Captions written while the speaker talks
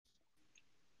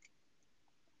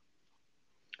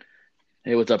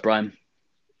Hey, what's up, Brian?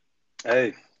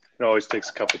 Hey, it always takes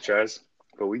a couple tries,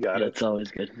 but we got Yeah, it. it's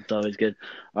always good. It's always good.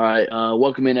 All right,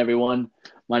 welcome in, everyone.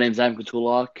 My name's Adam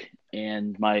Kutulak,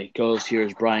 and my co-host here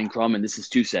is Brian Crum, and this is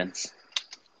Two Cents.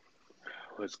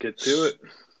 Let's get to it.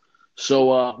 So,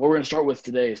 what we're going to start with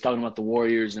today is talking about the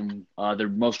Warriors and their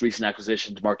most recent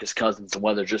acquisition, DeMarcus Cousins, and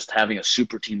whether just having a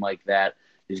super team like that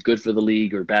is good for the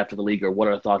league or bad for the league, or what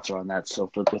our thoughts are on that.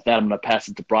 With that, I'm going to pass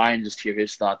it to Brian, just to hear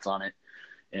his thoughts on it,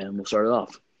 and we'll start it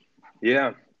off.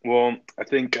 Yeah, well, I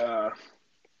think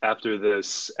after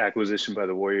this acquisition by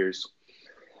the Warriors,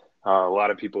 a lot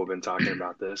of people have been talking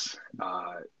about this.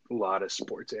 A lot of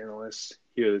sports analysts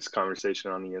hear this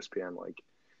conversation on ESPN like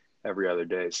every other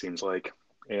day, it seems like.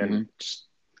 And Hmm. just,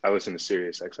 I listen to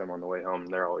Sirius XM on the way home,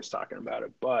 and they're always talking about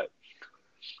it. But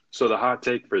so the hot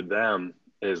take for them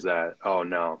is that, oh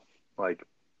no, like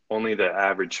only the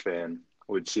average fan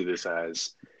would see this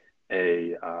as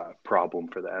a problem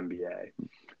for the NBA.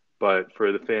 But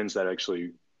for the fans that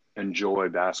actually enjoy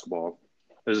basketball,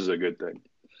 this is a good thing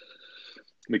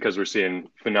because we're seeing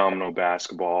phenomenal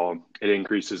basketball. It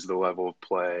increases the level of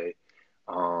play,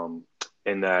 um,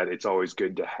 and that it's always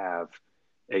good to have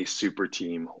a super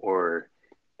team or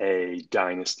a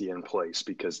dynasty in place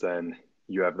because then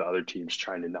you have the other teams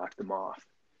trying to knock them off,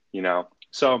 you know?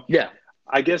 So Yeah.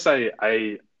 I guess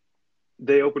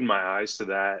they opened my eyes to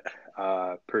that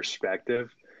perspective,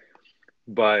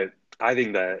 but I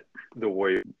think that the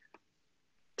Warriors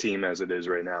team as it is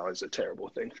right now is a terrible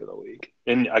thing for the league.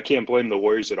 And I can't blame the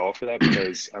Warriors at all for that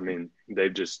because I mean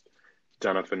they've just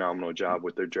done a phenomenal job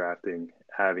with their drafting,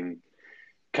 having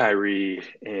Kyrie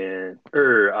and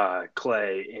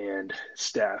Clay and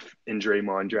Steph and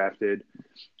Draymond drafted,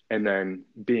 and then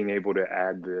being able to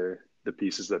add the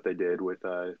pieces that they did with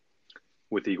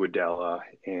Iguodala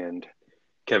and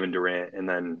Kevin Durant, and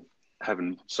then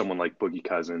having someone like Boogie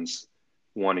Cousins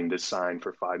wanting to sign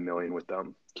for 5 million with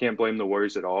them. Can't blame the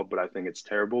Warriors at all, but I think it's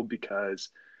terrible because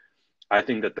I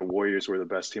think that the Warriors were the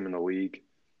best team in the league,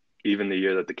 even the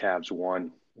year that the Cavs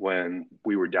won when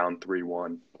we were down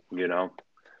 3-1. You know,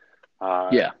 uh,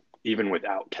 Yeah. even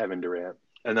without Kevin Durant.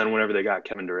 And then whenever they got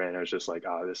Kevin Durant, it was just like,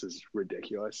 oh, this is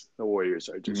ridiculous. The Warriors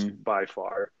are just Hmm. by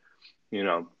far, you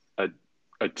know,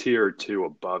 a tier or two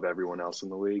above everyone else in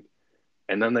the league.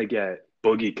 And then they get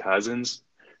Boogie Cousins.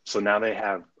 So now they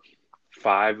have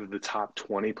five of the top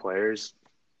 20 players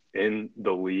in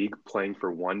the league playing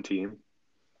for one team.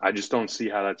 I just don't see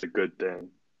how that's a good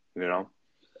thing, you know?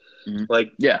 Hmm.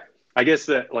 Like, Yeah. I guess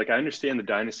that, like, I understand the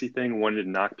dynasty thing, wanted to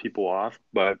knock people off,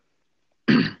 but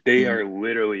they Hmm. are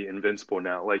literally invincible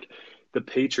now. Like, the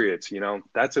Patriots,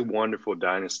 that's a wonderful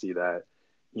dynasty that,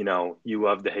 you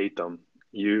love to hate them.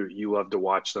 You love to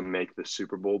watch them make the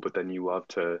Super Bowl, but then you love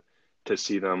to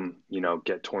see them,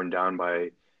 get torn down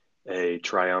by a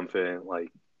triumphant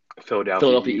like Philadelphia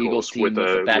Philadelphia Eagles Eagles with team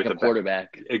with a a backup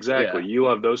quarterback. exactly. Yeah. You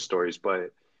love those stories,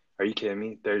 but are you kidding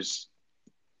me? There's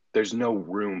no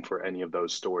room for any of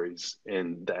those stories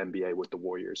in the NBA with the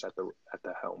Warriors at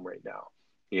the helm right now.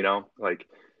 Like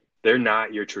they're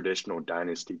not your traditional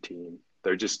dynasty team.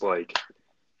 They're just like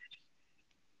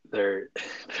they're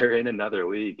they're in another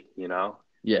league.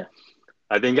 Yeah.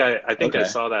 I think I Okay.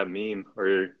 saw that meme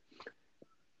or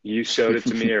you showed it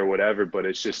to me or whatever, but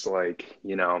it's just like,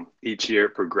 each year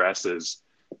it progresses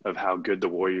of how good the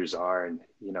Warriors are. And,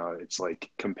 it's like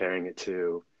comparing it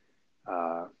to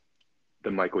uh,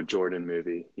 the Michael Jordan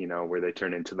movie, where they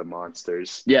turn into the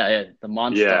monsters. Yeah, yeah. The Yeah.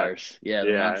 Monstars. Yeah, the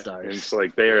Yeah. And Monstars. it's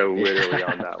like they are literally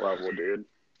on Yeah. that level, dude.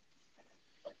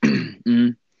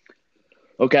 Mhm.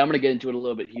 Okay, I'm gonna get into it a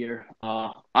little bit here.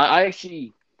 I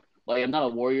actually like I'm not a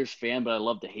Warriors fan, but I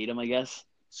love to hate them, I guess.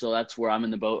 So that's where I'm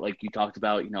in the boat. Like you talked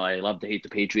about, I love to hate the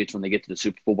Patriots when they get to the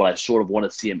Super Bowl, but I sort of want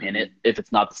to see them in it Mm-hmm. if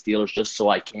it's not the Steelers, just so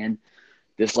I can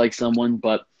dislike someone.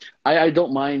 But I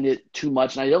don't mind it too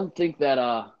much, and I don't think that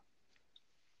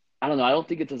I don't know. I don't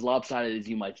think it's as lopsided as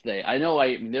you might say. I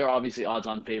mean, they're obviously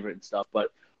odds-on favorite and stuff,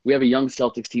 but we have a young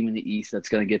Celtics team in the East that's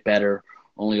going to get better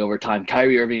only over time.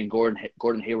 Kyrie Irving and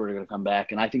Gordon Hayward are going to come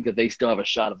back, and I think that they still have a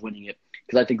shot of winning it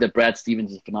because I think that Brad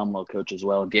Stevens is a phenomenal coach as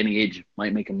well, and Danny Ainge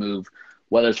might make a move,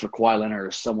 whether it's for Kawhi Leonard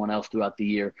or someone else throughout the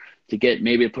year to get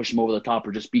maybe to push them over the top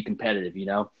or just be competitive.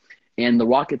 And the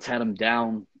Rockets had them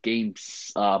down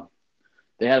games.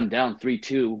 They had them down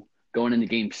 3-2 going into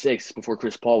game six before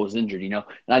Chris Paul was injured. And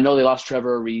I know they lost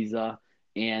Trevor Ariza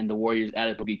and the Warriors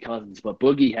added Boogie Cousins, but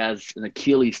Boogie has an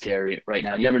Achilles tear right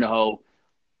now. You never know how,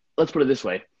 let's put it this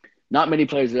way. Not many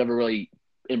players have ever really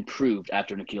improved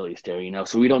after an Achilles tear.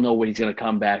 So we don't know what he's going to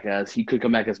come back as. He could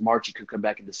come back as March. He could come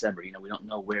back in December. We don't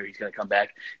know where he's going to come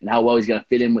back and how well he's going to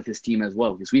fit in with his team as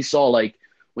well. Because we saw, like,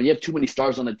 when you have too many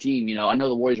stars on the team, I know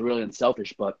the Warriors are really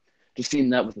unselfish, but just seeing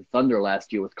that with the Thunder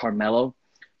last year with Carmelo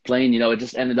playing, it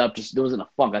just ended up just there wasn't a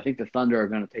funk. I think the Thunder are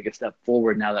going to take a step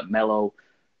forward now that Melo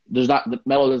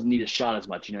doesn't need a shot as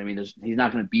much. You know what I mean? He's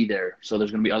not going to be there, so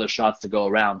there's going to be other shots to go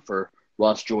around for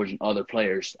Russ, George, and other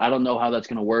players. I don't know how that's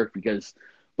going to work because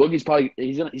Boogie's probably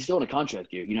he's still in a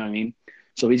contract year. You know what I mean?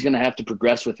 So he's going to have to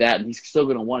progress with that, and he's still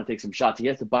going to want to take some shots. He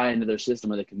has to buy into their system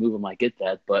where they can move him. I get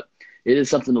that, but it is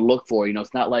something to look for.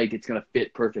 It's not like it's going to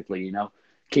fit perfectly.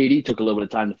 KD took a little bit of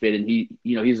time to fit, and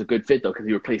he's a good fit though because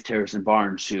he replaced Harrison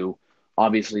Barnes, who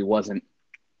obviously wasn't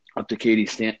up to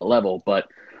KD's level. But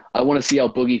I want to see how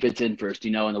Boogie fits in first.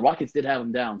 And the Rockets did have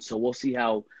him down, so we'll see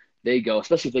how they go,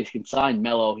 especially if they can sign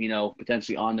Melo,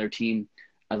 potentially on their team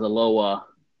as a low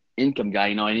income guy.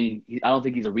 I don't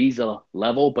think he's a Ariza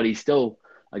level, but he's still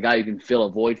a guy who can fill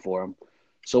a void for him.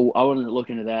 So I want to look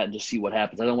into that and just see what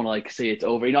happens. I don't want to say it's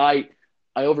over. I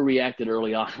overreacted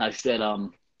early on. I said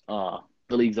the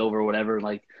league's over or whatever.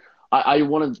 I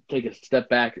wanted to take a step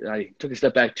back. I took a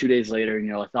step back 2 days later, and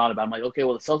I thought about it. I'm like, okay,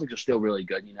 well the Celtics are still really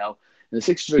good, and the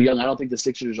Sixers are young. I don't think the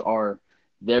Sixers are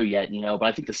there yet, but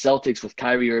I think the Celtics with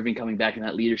Kyrie Irving coming back in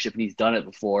that leadership, and he's done it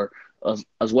before,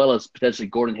 as well as potentially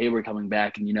Gordon Hayward coming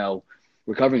back and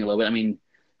recovering a little bit. I mean,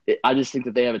 I just think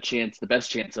that they have the best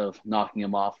chance of knocking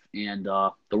him off, and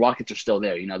the Rockets are still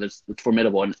there. It's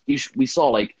formidable, and we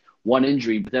saw one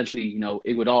injury potentially.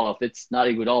 Iguodala. If it's not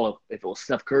Iguodala, if it was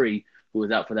Steph Curry who was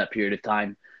out for that period of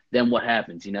time, then what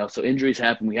happens? So injuries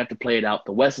happen. We have to play it out.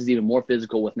 The West is even more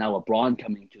physical with now LeBron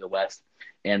coming to the West,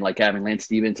 and having Lance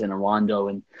Stevenson and Rondo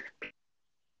and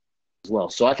as well.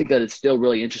 So I think that it's still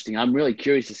really interesting. I'm really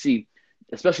curious to see,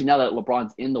 especially now that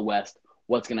LeBron's in the West,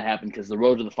 what's going to happen because the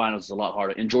road to the finals is a lot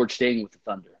harder. And George staying with the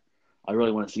Thunder, I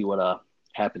really want to see what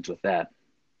happens with that.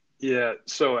 Yeah.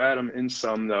 So Adam, in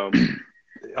sum though,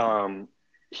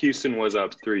 Houston was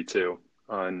up 3-2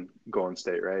 on Golden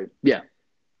State, right? Yeah.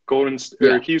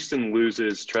 Houston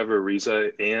loses Trevor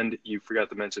Ariza, and you forgot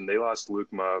to mention they lost Luke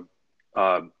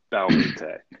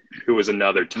Balmute, who was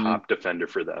another top defender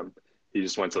for them. He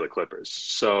just went to the Clippers.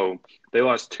 So they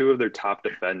lost two of their top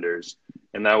defenders,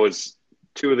 and that was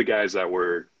two of the guys that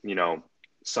were,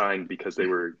 signed because they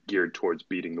were geared towards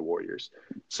beating the Warriors.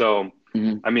 So,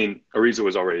 I mean, Ariza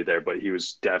was already there, but he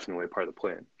was definitely a part of the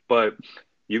plan. But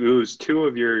you lose two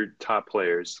of your top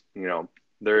players,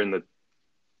 they're in the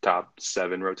top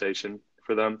 7 rotation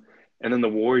for them. And then the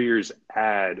Warriors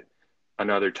add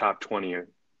another top 20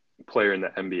 player in the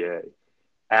NBA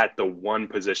at the one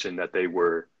position that they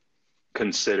were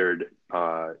considered,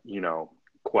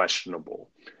 questionable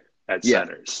at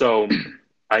center. So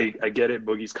I get it.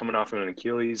 Boogie's coming off of an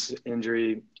Achilles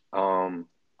injury,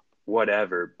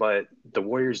 whatever. But the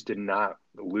Warriors did not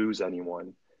lose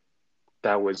anyone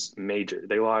that was major.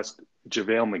 They lost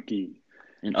JaVale McGee.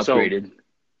 And upgraded.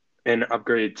 And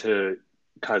upgraded to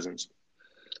Cousins.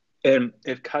 And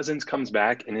if Cousins comes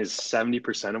back and is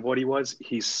 70% of what he was,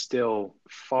 he's still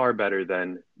far better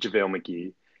than JaVale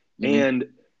McGee. And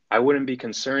I wouldn't be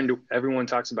concerned. Everyone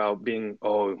talks about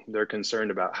they're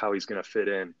concerned about how he's going to fit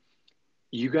in.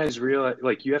 You guys realize,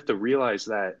 you have to realize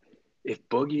that if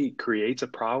Boogie creates a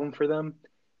problem for them,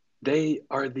 they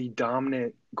are the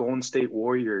dominant Golden State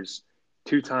Warriors,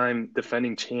 2-time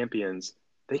defending champions.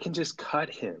 They can just cut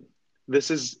him. This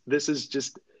is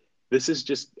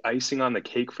just icing on the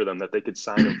cake for them that they could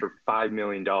sign him for $5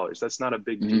 million. That's not a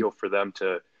big deal for them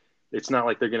to. It's not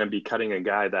like they're going to be cutting a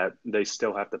guy that they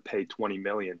still have to pay $20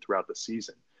 million throughout the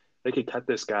season. They could cut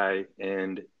this guy,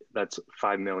 and that's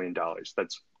 $5 million.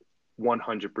 That's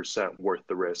 100% worth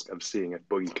the risk of seeing if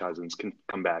Boogie Cousins can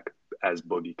come back as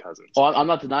Boogie Cousins. Oh, I'm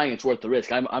not denying it's worth the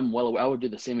risk. I'm well aware. I would do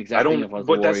the same exact thing if I was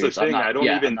the Warriors. Warriors. That's the thing. I don't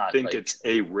even think it's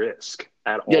a risk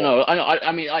at all. Yeah, no, I know.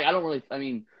 I don't really. I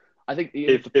mean, I think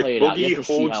you have to play it out. If Boogie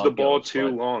holds the ball too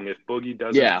long, if Boogie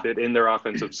doesn't fit in their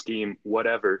offensive scheme,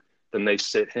 whatever, then they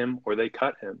sit him or they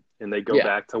cut him and they go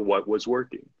back to what was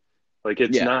working.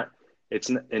 It's not.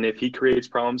 And if he creates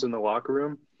problems in the locker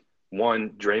room, one,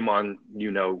 Draymond,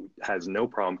 has no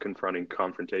problem confronting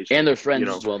confrontation. And they're friends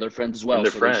as well. They're friends as well. And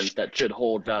they're friends. That should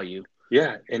hold value.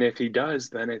 Yeah, and if he does,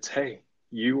 then it's, hey,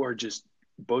 you are just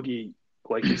Boogie.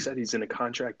 Like you said, he's in a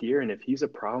contract year, and if he's a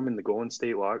problem in the Golden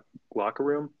State locker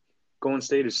room, Golden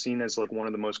State is seen as one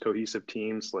of the most cohesive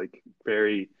teams,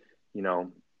 very,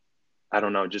 I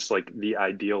don't know, just the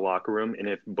ideal locker room. And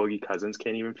if Boogie Cousins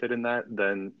can't even fit in that,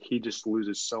 then he just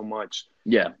loses so much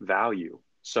value.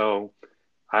 So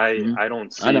I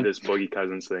don't see this Boogie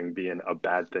Cousins thing being a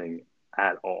bad thing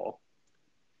at all.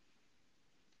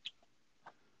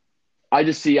 I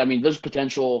just see, there's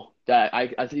potential that I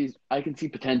can see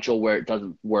potential where it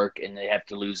doesn't work and they have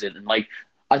to lose it. And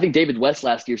I think David West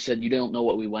last year said, you don't know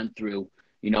what we went through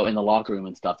in the locker room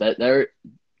and stuff.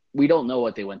 We don't know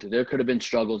what they went through. There could have been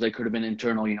struggles. There could have been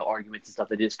internal, arguments and stuff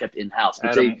that they just kept in-house.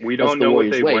 Adam, we don't know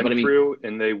what they went through,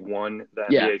 and they won the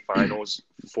NBA Finals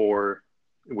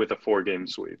with a 4-game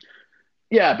sweep.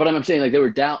 Yeah, but I'm saying, like, they were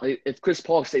down. If Chris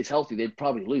Paul stays healthy, they'd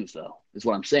probably lose, though, is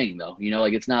what I'm saying, though.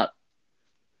 It's not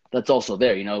 – that's also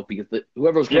there, because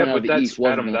whoever was coming out of the East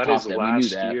wasn't going to top them. We knew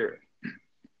that. Year.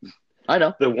 I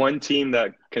know. The one team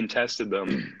that contested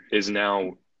them is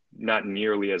now not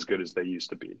nearly as good as they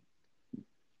used to be.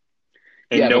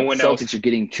 And no one else. Celtics are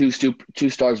getting two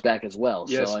stars back as well.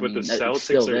 Yes, so, but the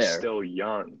Celtics are still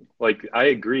young. Like, I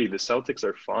agree. The Celtics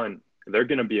are fun. They're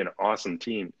going to be an awesome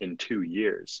team in 2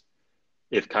 years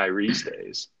if Kyrie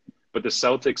stays. But the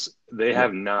Celtics, they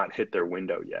have not hit their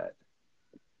window yet.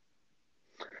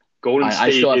 Golden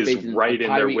State is right in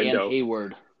their window. And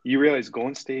Hayward. You realize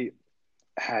Golden State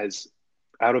has,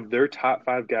 out of their top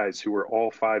 5 guys who were all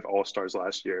 5 All-Stars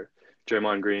last year,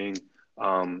 Draymond Green,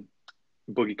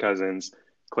 Boogie Cousins,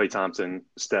 Klay Thompson,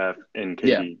 Steph, and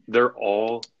KD, they're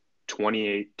all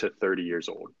 28 to 30 years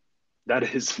old. That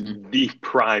is the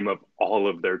prime of all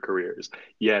of their careers.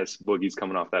 Yes, Boogie's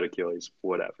coming off that Achilles,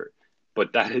 whatever.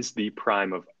 But that is the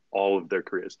prime of all of their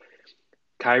careers.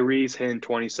 Kyrie's hitting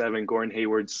 27. Gordon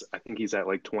Hayward's, I think he's at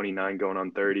like 29 going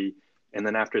on 30. And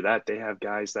then after that, they have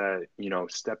guys that,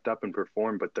 stepped up and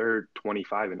performed, but they're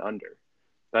 25 and under.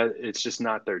 It's just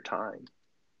not their time.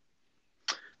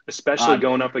 Especially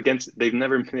going up against – they've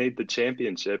never made the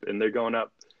championship, and they're going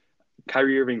up –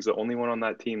 Kyrie Irving's the only one on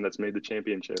that team that's made the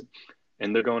championship,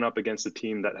 and they're going up against a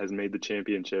team that has made the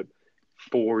championship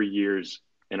 4 years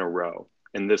in a row,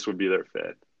 and this would be their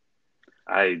 5th.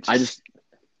 I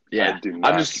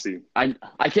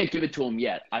can't give it to them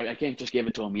yet. I can't just give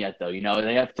it to them yet, though.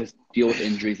 They have to deal with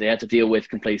injuries. They have to deal with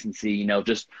complacency,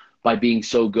 just by being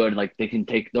so good. Like,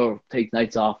 they'll take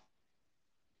nights off.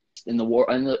 In the war,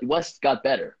 and the West got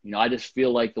better. I just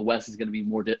feel like the West is going to be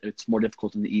it's more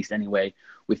difficult than the East anyway.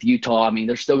 With Utah, I mean,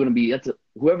 they're still going to be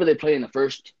whoever they play in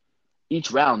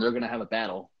each round, they're going to have a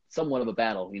battle, somewhat of a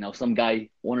battle. Some guy,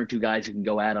 1 or 2 guys who can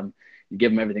go at them and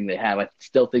give them everything they have. I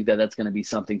still think that that's going to be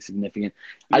something significant.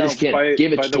 I just can't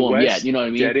give it to them yet. You know what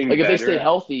I mean? Like, if they stay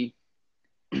healthy.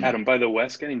 Adam, by the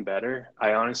West getting better,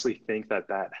 I honestly think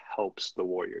that helps the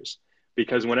Warriors,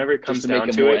 because whenever it comes down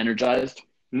to more energized.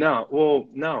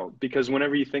 No, because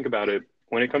whenever you think about it,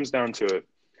 when it comes down to it,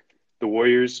 the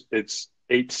Warriors, it's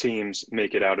 8 teams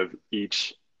make it out of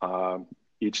each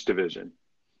division.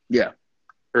 Yeah.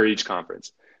 Or each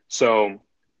conference. So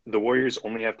the Warriors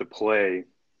only have to play,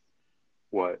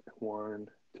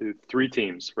 3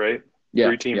 teams, right? Yeah.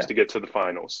 3 teams to get to the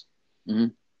finals. Mm-hmm.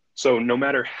 So no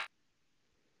matter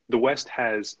 – the West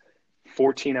has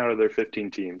 14 out of their 15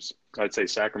 teams. I'd say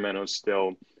Sacramento's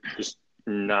still just –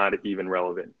 not even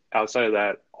relevant. Outside of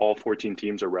that, all 14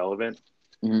 teams are relevant.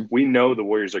 Mm-hmm. We know the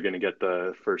Warriors are going to get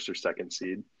the 1st or 2nd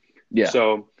seed. Yeah.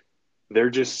 So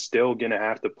they're just still going to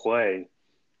have to play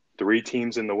 3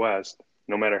 teams in the West.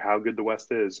 No matter how good the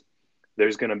West is,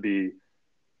 there's going to be,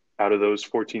 out of those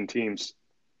 14 teams,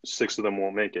 6 of them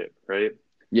won't make it, right?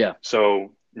 Yeah.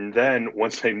 So then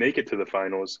once they make it to the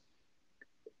finals,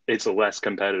 it's less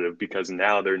competitive because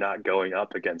now they're not going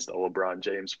up against a LeBron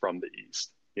James from the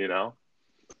East,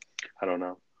 I don't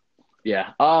know.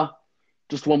 Yeah.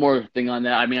 Just one more thing on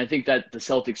that. I mean, I think that the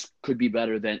Celtics could be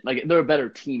better than – like, they're a better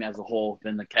team as a whole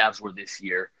than the Cavs were this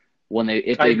year.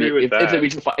 If they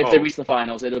reach the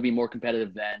finals, it'll be more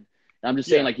competitive then. And I'm just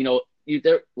saying,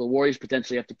 the Warriors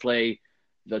potentially have to play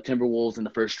the Timberwolves in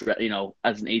the first,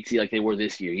 as an 8 seed like they were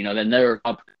this year. Then they're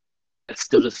up. It's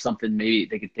still just something maybe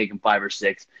they could take them 5 or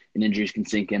 6 and injuries can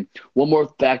sink in. One more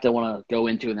fact I want to go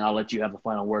into, and then I'll let you have the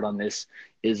final word on this,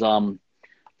 is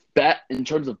in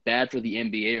terms of bad for the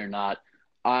NBA or not,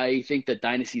 I think that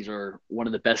dynasties are one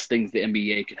of the best things the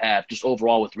NBA could have, just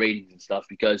overall with ratings and stuff.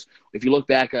 Because if you look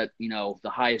back at, the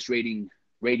highest ratings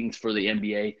for the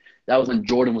NBA, that was when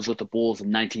Jordan was with the Bulls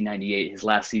in 1998, his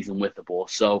last season with the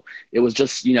Bulls. So it was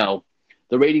just, the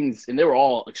ratings, and they were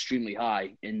all extremely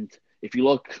high. And if you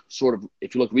look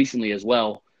recently as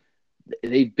well,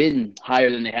 they've been higher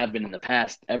than they have been in the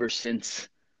past ever since,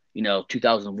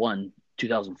 2001.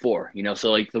 2004,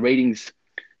 so like the ratings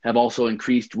have also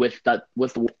increased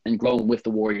and grown with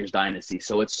the Warriors dynasty.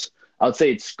 So I would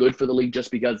say it's good for the league just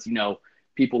because,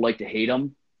 people like to hate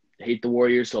the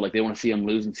Warriors. So like they want to see them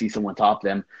lose and see someone top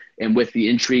them. And with the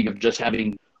intrigue of just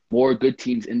having more good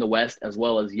teams in the West, as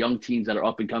well as young teams that are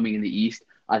up and coming in the East,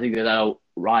 I think that'll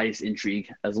rise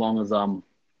intrigue as long as,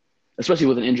 especially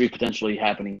with an injury potentially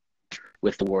happening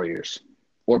with the Warriors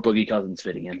or Boogie Cousins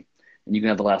fitting in. And you can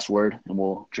have the last word and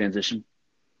we'll transition.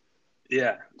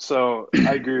 Yeah, so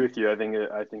I agree with you. I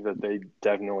think that they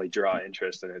definitely draw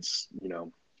interest, and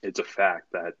it's a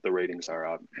fact that the ratings are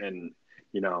up, and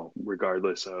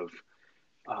regardless of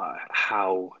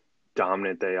how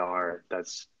dominant they are,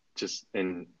 that's just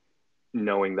in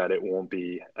knowing that it won't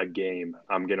be a game.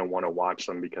 I'm gonna want to watch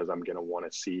them because I'm gonna want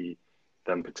to see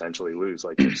them potentially lose,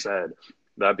 like you said.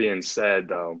 That being said,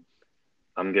 though,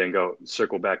 I'm gonna go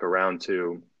circle back around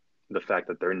to the fact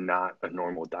that they're not a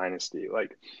normal dynasty.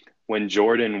 Like when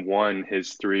Jordan won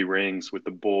his 3 rings with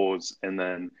the Bulls and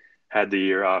then had the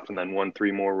year off and then won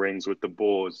 3 more rings with the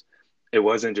Bulls, it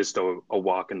wasn't just a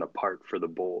walk in the park for the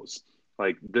Bulls.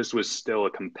 Like this was still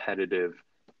a competitive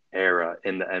era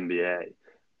in the NBA.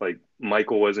 Like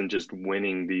Michael wasn't just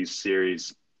winning these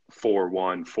series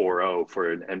 4-1, 4-0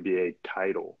 for an NBA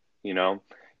title, you know?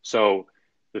 So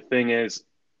the thing is,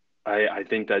 I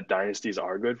think that dynasties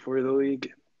are good for the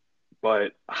league,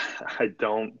 but I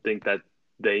don't think that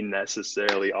they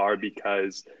necessarily are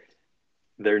because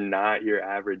they're not your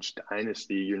average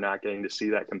dynasty. You're not getting to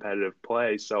see that competitive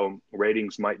play. So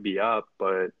ratings might be up,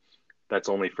 but that's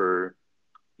only for,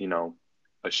 you know,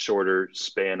 a shorter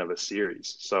span of a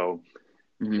series. So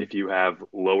Mm-hmm. if you have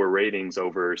lower ratings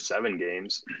over 7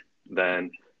 games,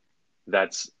 then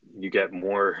that's you get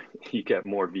more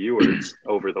viewers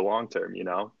over the long term, you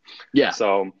know? Yeah.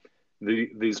 So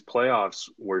these playoffs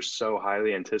were so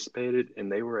highly anticipated,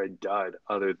 and they were a dud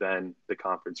other than the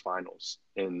conference finals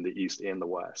in the East and the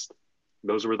West.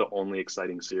 Those were the only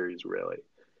exciting series, really,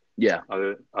 Yeah.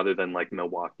 other than like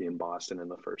Milwaukee and Boston in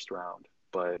the first round.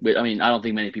 But But I mean, I don't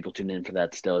think many people tuned in for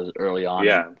that still early on, and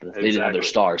yeah, they didn't have their exactly.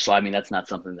 stars. So I mean, that's not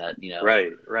something that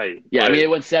Right, right. Yeah, I But mean, it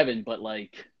went 7, but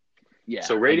like, yeah,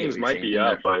 so I get what ratings you're might saying. be And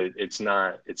up, they're but it's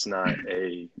not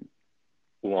a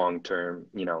long term,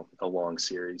 a long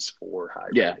series for high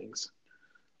yeah, ratings.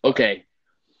 But okay.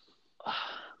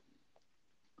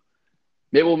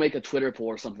 Maybe we'll make a Twitter poll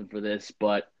or something for this,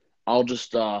 but I'll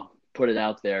just put it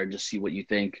out there and just see what you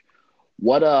think.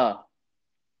 What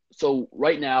So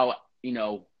right now,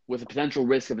 with the potential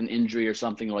risk of an injury or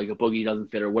something like a boogie doesn't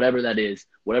fit or whatever that is,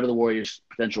 whatever the Warriors'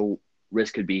 potential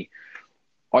risk could be,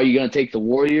 are you going to take the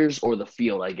Warriors or the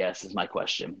field, I guess, is my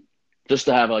question. Just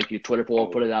to have like your Twitter poll,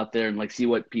 put oh, it out there and like see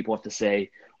what people have to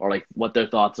say or like what their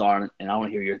thoughts are. And I want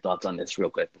to hear your thoughts on this real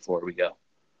quick before we go.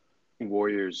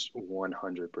 Warriors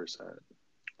 100%.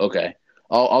 Okay.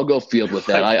 I'll go field with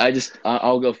that. Like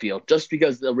I'll go field just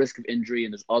because the risk of injury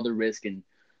and there's other risk. And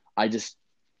I just,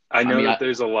 I I know mean, that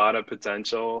there's a lot of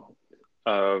potential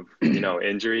of,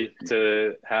 injury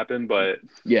to happen, but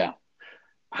yeah,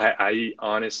 I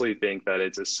honestly think that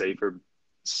it's a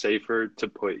safer to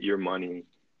put your money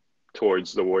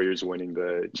towards the Warriors winning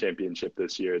the championship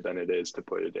this year than it is to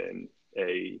put it in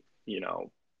a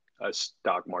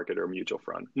stock market or mutual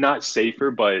fund. Not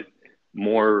safer, but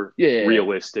more yeah.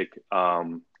 realistic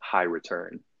high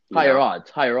return, you Higher know? odds,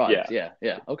 higher odds. Yeah. Yeah,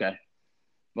 yeah. Okay.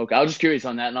 Okay. I was just curious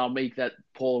on that, and I'll make that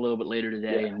poll a little bit later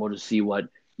today, Yeah. and we'll just see what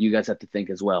you guys have to think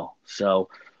as well. So,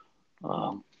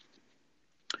 um,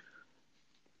 do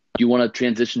you want to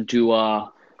transition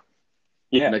to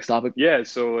Yeah. next topic? Yeah.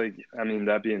 So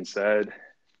that being said,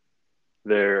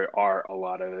 there are a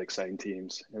lot of exciting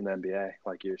teams in the NBA,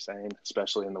 like you're saying,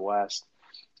 especially in the West.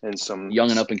 And Young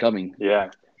and up and coming. yeah.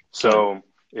 Good. So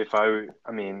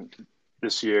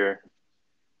this year,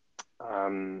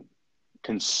 I'm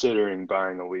considering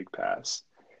buying a league pass.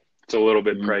 It's a little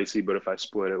bit Mhm. pricey, but if I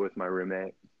split it with my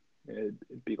roommate,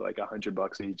 it'd be like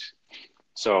 $100 each.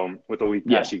 So with a league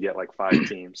pass, Yeah. you get like 5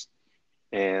 teams.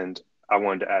 And I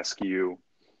wanted to ask you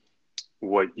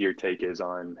what your take is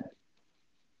on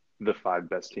the 5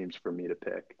 best teams for me to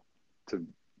pick to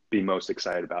be most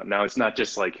excited about. Now, it's not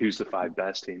just like who's the 5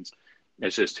 best teams.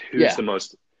 It's just Yeah.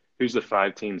 who's the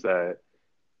 5 teams that are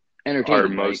Entertaining,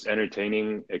 right? most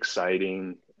entertaining,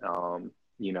 exciting,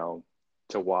 you know,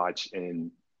 to watch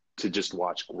and to just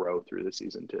watch grow through the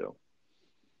season too.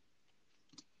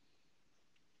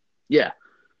 Yeah.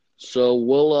 So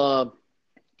we'll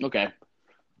okay.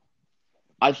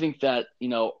 I think that,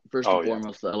 first and Oh yeah,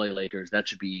 foremost, the LA Lakers, that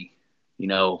should be,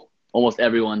 almost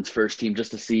everyone's first team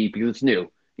just to see because it's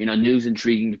new. News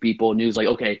intriguing to people. News like,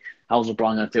 okay, how's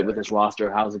LeBron going to fit with this exactly.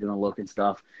 roster? How's it going to look and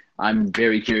stuff? I'm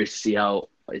very curious to see how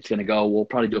it's going to go. We'll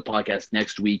probably do a podcast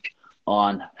next week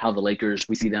on how the Lakers,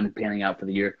 we see them panning out for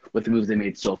the year with the moves they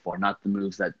made so far, not the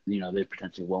moves that, they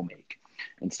potentially will make.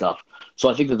 and stuff. So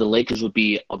I think that the Lakers would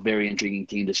be a very intriguing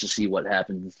team just to see what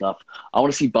happens and stuff. I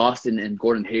want to see Boston and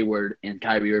Gordon Hayward and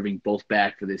Kyrie Irving both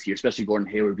back for this year, especially Gordon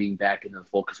Hayward being back in the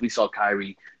fold because we saw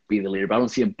Kyrie be the leader. But I want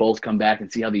to see them both come back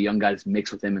and see how the young guys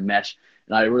mix with him and mesh.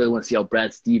 And I really want to see how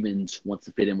Brad Stevens wants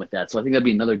to fit in with that. So I think that'd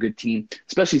be another good team,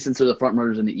 especially since they're the front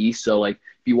runners in the East. So, like,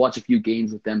 if you watch a few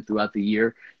games with them throughout the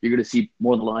year, you're going to see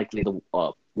more than likely the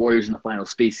Warriors in the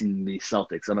finals facing the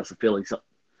Celtics, unless the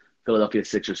Philadelphia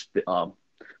Sixers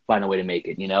find a way to make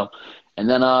it, And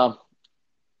then,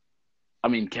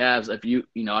 Cavs, if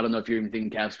I don't know if you're even thinking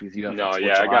Cavs because you have No, Fox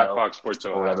yeah, Sports I got Ohio Fox Sports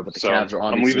Ohio. or whatever, but the so Cavs are obviously –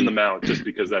 I'm leaving them out just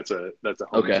because that's a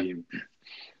home team.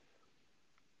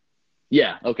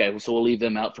 Yeah, okay, so we'll leave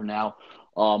them out for now.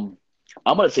 I'm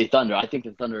going to say Thunder. I think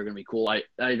the Thunder are going to be cool. I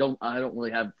don't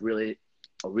really have a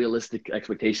realistic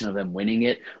expectation of them winning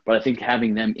it, but I think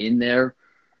having them in there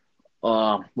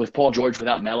with Paul George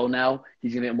without Melo now,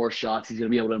 he's going to get more shots. He's going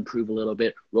to be able to improve a little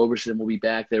bit. Roberson will be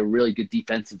back. They're really good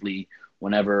defensively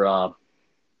whenever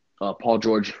Paul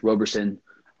George, Roberson,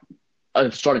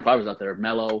 starting five was out there,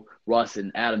 Melo, Russ,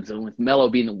 and Adams. And with Melo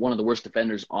being one of the worst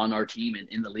defenders on our team and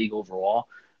in the league overall,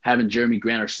 having Jeremy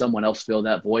Grant or someone else fill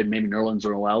that void, maybe Nerlens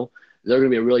Noel, they're going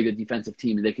to be a really good defensive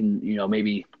team, and they can,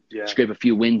 maybe scrape a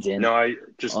few wins in. No, I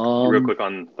just real quick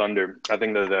on Thunder. I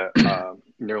think that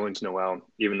Nerlens Noel,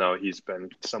 even though he's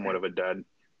been somewhat of a dud,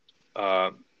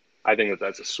 I think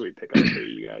that's a sweet pickup for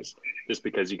you guys, just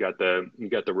because you got the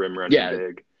rim running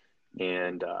big,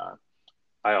 and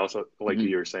I also like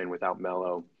you were saying without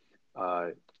Melo,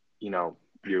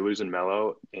 you're losing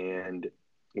Melo, and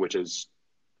which is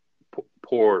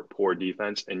poor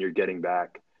defense, and you're getting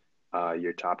back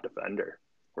your top defender,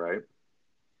 right?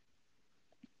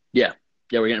 Yeah,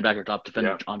 we're getting back our top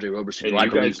defender, Andre Roberson, who I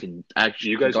believe can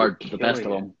actually guard the best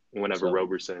of them. Whenever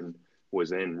Roberson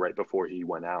was in right before he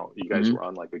went out, you guys were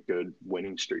on like a good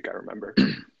winning streak, I remember.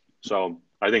 So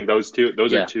I think those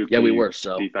are two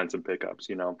key defensive pickups,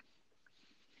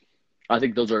 I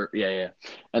think those are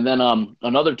And then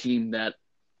another team that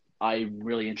I'm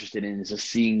really interested in is just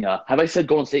seeing have I said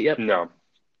Golden State yet? No.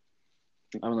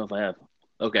 I don't know if I have.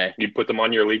 Okay. You put them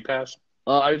on your league pass?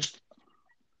 I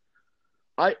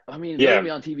mean, they're gonna be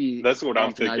on TV. That's what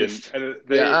I'm thinking.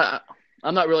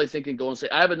 I'm not really thinking Golden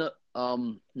State. I have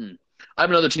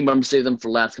another team, but I'm gonna save them for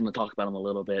last. I'm gonna talk about them a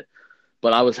little bit.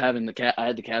 But I had the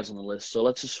Cavs on the list, so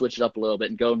let's just switch it up a little bit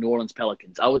and go New Orleans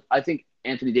Pelicans. I think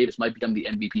Anthony Davis might become the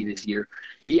MVP this year.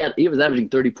 He was averaging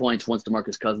 30 points once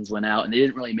DeMarcus Cousins went out, and they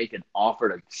didn't really make an offer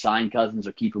to sign Cousins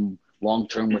or keep him long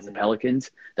term with the Pelicans.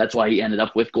 That's why he ended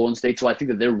up with Golden State. So I think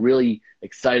that they're really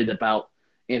excited about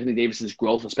Anthony Davis's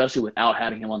growth, especially without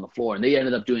having him on the floor. And they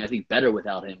ended up doing, I think, better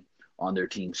without him on their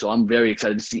team. So I'm very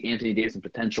excited to see Anthony Davis, a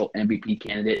potential MVP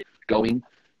candidate, going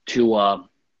to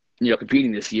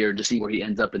competing this year and to see where he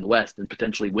ends up in the West and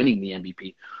potentially winning the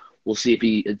MVP. We'll see if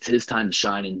it's his time to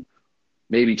shine and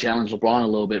maybe challenge LeBron a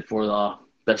little bit for the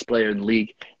best player in the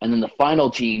league. And then the final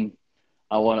team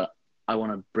I want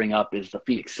to bring up is the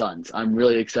Phoenix Suns. I'm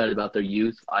really excited about their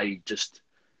youth. I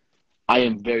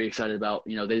am very excited about,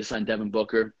 they just signed Devin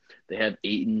Booker. They have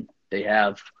Ayton. They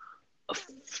have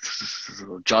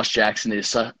Josh Jackson.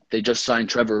 They just signed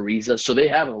Trevor Ariza. So they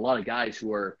have a lot of guys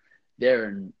who are there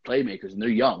and playmakers, and they're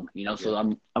young, So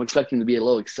I'm expecting them to be a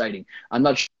little exciting. I'm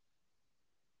not sure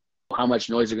how much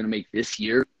noise they're going to make this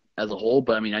year as a whole,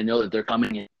 but I know that they're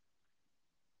coming in.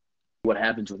 What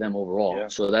happens with them overall? Yeah.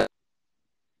 So that.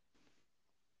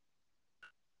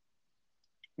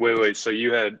 Wait. So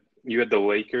you had the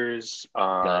Lakers,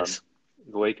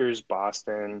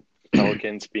 Boston,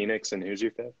 Pelicans, Phoenix, and who's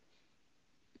your fifth?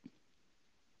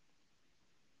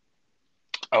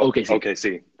 Oh,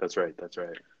 OKC. That's right.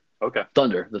 Okay.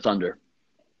 The Thunder.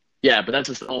 Yeah, but that's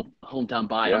just hometown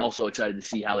buy. Yeah. I'm also excited to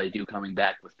see how they do coming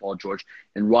back with Paul George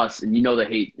and Russ, and the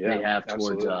hate they have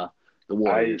towards the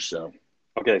Warriors. So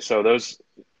those,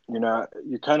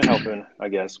 you're kind of helping, I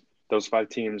guess. Those 5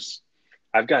 teams.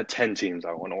 I've got 10 teams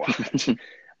I want to watch,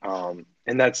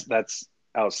 and that's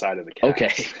outside of the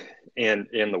Cavs and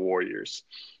the Warriors.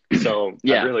 So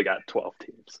I've really got 12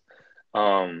 teams.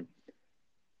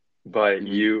 But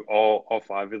all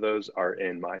 5 of those are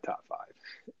in my top 5,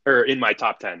 or in my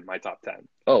top 10. My top 10.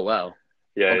 Oh wow!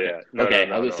 Yeah. No,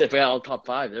 I was say if I got all top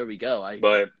 5, there we go.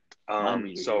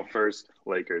 So first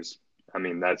Lakers.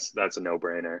 That's a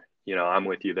no-brainer. I'm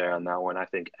with you there on that one. I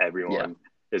think everyone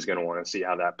is going to want to see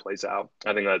how that plays out.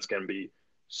 I think that's going to be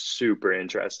super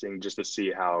interesting just to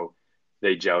see how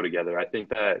they gel together. I think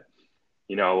that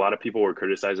a lot of people were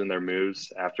criticizing their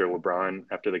moves after they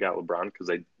got LeBron because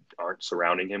they aren't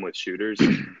surrounding him with shooters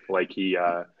like he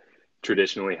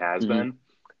traditionally has been.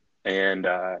 And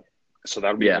So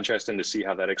that'll be Yeah. interesting to see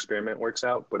how that experiment works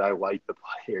out. But I like the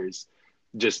players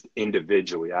just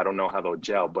individually. I don't know how they'll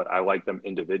gel, but I like them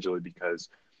individually because,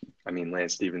 I mean,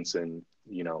 Lance Stevenson,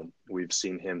 we've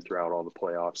seen him throughout all the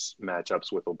playoffs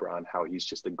matchups with LeBron, how he's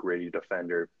just a gritty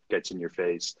defender, gets in your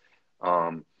face.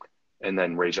 And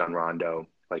then Rajon Rondo,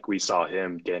 like we saw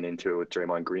him get into it with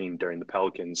Draymond Green during the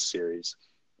Pelicans series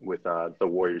with the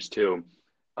Warriors too.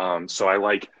 So I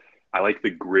like the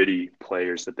gritty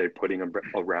players that they're putting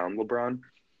around LeBron,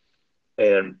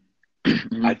 and I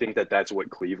Mhm. think that that's what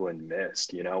Cleveland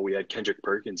missed. We had Kendrick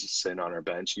Perkins sitting on our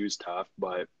bench. He was tough,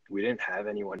 but we didn't have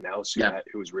anyone else who Yeah.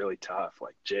 was really tough.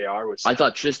 Like JR was, I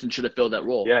thought Tristan should have filled that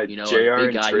role. yeah, A JR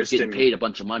big and guy who's getting Tristan. paid a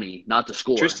bunch of money not to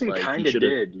score. Tristan Like he kind of should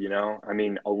have did. I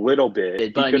mean, a little bit. did. He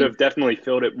But I could mean, have definitely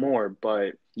filled it more,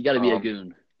 but you got to be a um,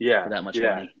 goon for yeah, that much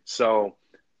yeah. money. So,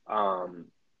 um,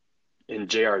 in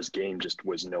JR's game just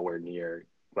was nowhere near,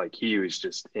 like he was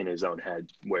just in his own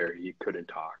head where he couldn't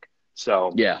talk.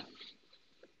 So Yeah.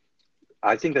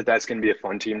 I think that that's going to be a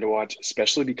fun team to watch,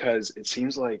 especially because it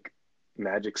seems like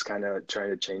Magic's kind of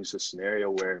trying to change the scenario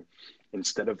where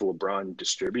instead of LeBron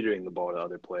distributing the ball to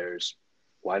other players,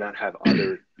 why not have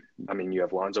I mean, you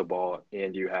have Lonzo Ball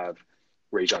and you have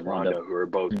Rajon Rondo. Rondo, who are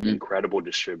both Hmm. incredible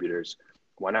distributors.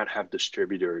 Why not have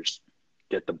distributors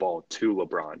get the ball to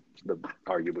LeBron, the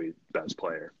arguably best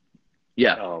player?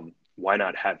 Yeah. Why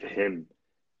not have him,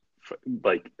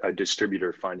 like a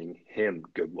distributor, finding him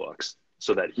good looks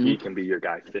so that he Hmm. can be your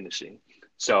guy finishing?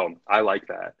 So I like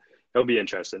that. It'll be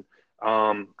interesting.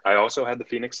 I also had the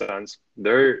Phoenix Suns.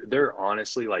 They're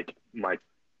honestly like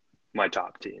my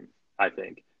top team, I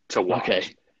think, to Okay.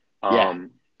 watch. Yeah.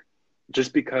 Um,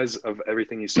 just because of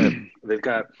everything you said, they've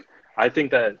got. I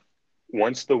think that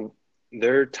once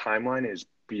their timeline is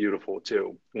beautiful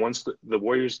too. Once the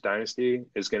Warriors dynasty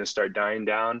is going to start dying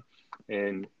down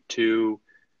in 2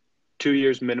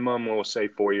 years minimum, we'll say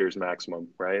 4 years maximum,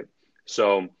 right?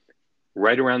 So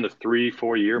right around the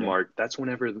 3-4 year Yeah. mark, that's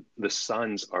whenever the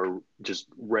Suns are just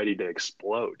ready to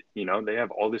explode. They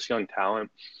have all this young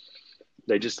talent.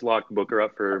 They just locked Booker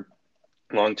up for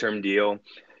long-term deal.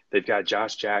 They've got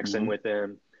Josh Jackson Hmm. with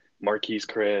him, Marquise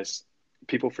Chris.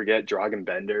 People forget Dragan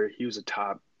Bender. He was a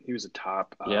top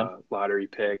Yeah. lottery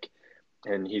pick,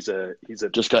 and he's a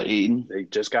Just got eaten. they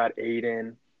just got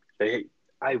Aiden. They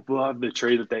I love the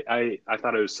trade that I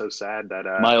thought it was so sad that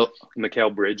My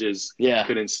Mikal Bridges yeah.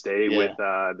 couldn't stay with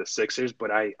Yeah. the Sixers, but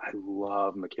I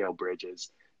love Mikal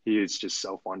Bridges. He is just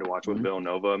so fun to watch with Hmm.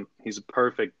 Villanova. He's a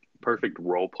perfect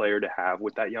role player to have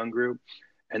with that young group.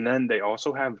 And then they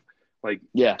also have like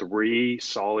Yeah. three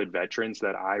solid veterans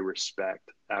that I respect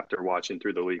after watching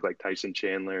through the league, like Tyson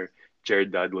Chandler,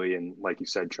 Jared Dudley, and like you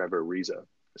said, Trevor Ariza.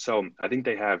 So I think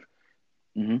they have.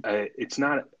 Hmm. It's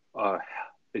not uh,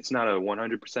 it's not a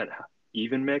 100%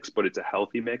 even mix, but it's a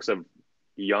healthy mix of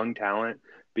young talent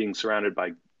being surrounded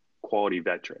by quality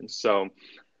veterans. So,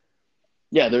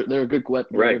 Yeah. They're a good. They're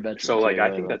right. good So, veterans. Yeah, like, you're I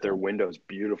right think that about their that. window is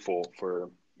beautiful for,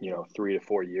 3 to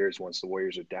 4 years once the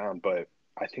Warriors are down. But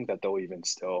I think that they'll even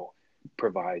still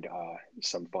provide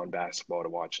some fun basketball to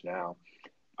watch now.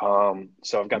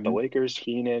 So I've got the Hmm. Lakers,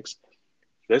 Phoenix.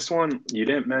 This one you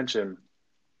didn't mention,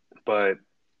 but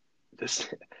this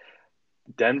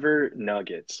Denver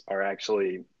Nuggets are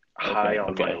actually high Okay.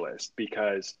 on my Okay. list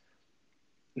because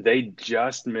they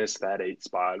just missed that 8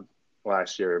 spot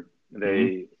last year. Hmm.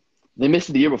 They, They missed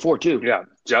it the year before too. yeah,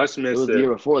 just It missed was the it, year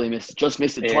before they missed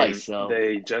it and twice. So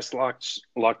they just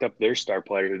locked up their star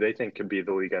player who they think could be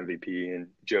the league MVP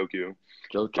in Joku.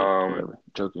 Jokic, Um, whatever.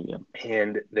 Jokic, yeah.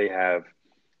 and they have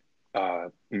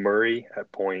Murray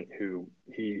at point, who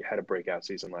he had a breakout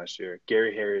season last year.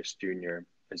 Gary Harris Jr.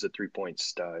 is a 3-point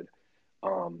stud.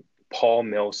 Paul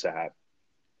Millsap,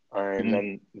 and Hmm.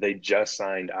 then they just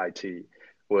signed IT,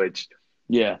 which,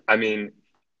 Yeah. I mean,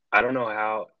 I don't know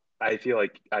how. I feel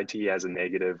like IT has a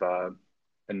negative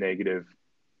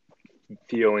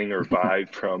feeling or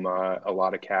vibe from a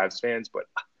lot of Cavs fans, but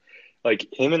like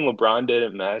him and LeBron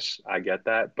didn't mesh. I get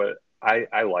that, but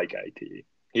I like IT.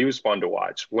 He was fun to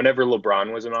watch. Whenever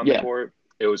LeBron wasn't on the Yeah. court,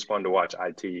 it was fun to watch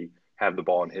IT have the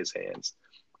ball in his hands.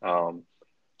 Um,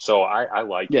 so I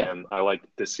like Yeah. him. I like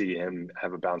to see him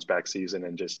have a bounce back season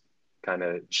and just kind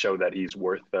of show that he's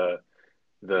worth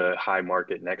the high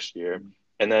market next year.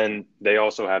 And then they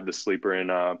also have the sleeper in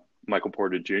Michael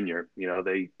Porter Jr.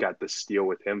 They got the steal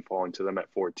with him falling to them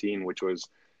at 14, which was,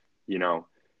 you know,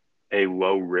 a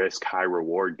low risk, high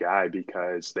reward guy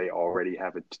because they already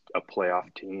have a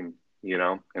playoff team,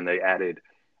 and they added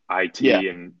Yeah. IT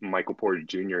and Michael Porter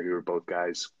Jr., who are both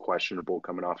guys questionable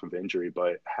coming off of injury,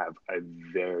 but have a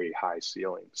very high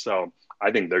ceiling. So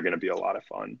I think they're going to be a lot of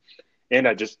fun. And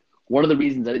one of the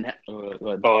reasons I didn't have. Go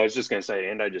ahead. Oh, I was just gonna say,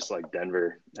 and I just like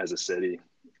Denver as a city.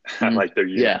 I Mhm. like their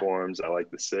Yeah, uniforms. I like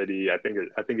the city. I think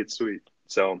it's sweet.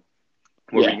 So,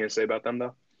 what were you yeah. gonna say about them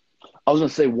though? I was gonna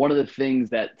say one of the things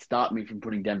that stopped me from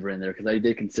putting Denver in there because I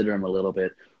did consider him a little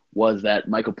bit was that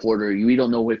Michael Porter. We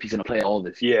don't know if he's gonna play all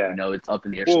this year. Yeah. It's up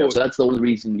in the air still. Well, So that's the only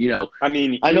reason. I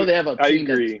mean, I know they have a I team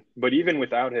that's agree, but even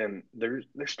without him, their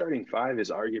starting five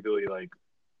is arguably like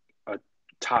a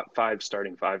top five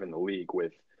starting five in the league.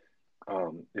 With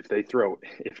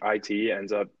if IT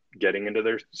ends up getting into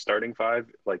their starting five,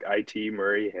 like IT,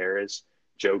 Murray, Harris,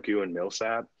 Joku, and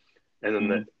Millsap, and then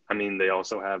Mhm. I mean they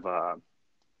also have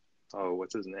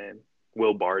what's his name,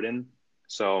 Will Barton.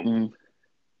 So Mhm.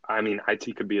 I mean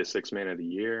IT could be a six man of the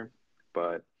year,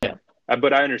 but Yeah.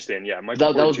 but I understand. Yeah, Michael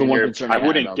That Porter was the one Jr. concern I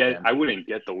had about them. I wouldn't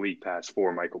get the league pass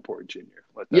for Michael Porter Jr.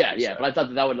 Let that Yeah, be yeah. said. But I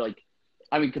thought that would like.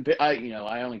 I mean, compare. I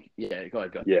only. Yeah. Go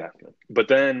ahead. Go ahead. Yeah, Go ahead. but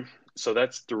then so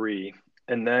that's three,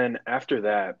 and then after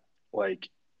that, like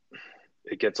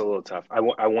it gets a little tough. I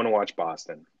want to watch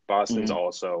Boston. Boston's Mhm.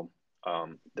 also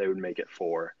they would make it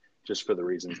four just for the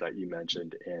reasons that you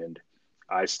mentioned, and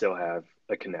I still have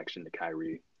a connection to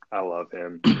Kyrie. I love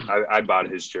him. I bought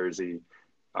his jersey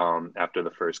after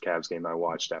the first Cavs game I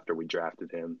watched after we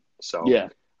drafted him. So Yeah.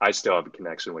 I still have a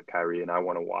connection with Kyrie, and I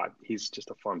want to watch. He's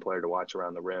just a fun player to watch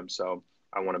around the rim, so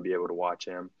I want to be able to watch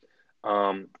him.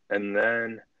 And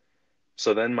then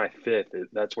so then my fifth,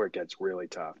 that's where it gets really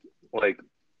tough. Like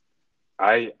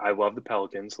I love the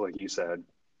Pelicans, like you said.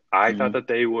 I thought Mhm. that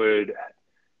they would.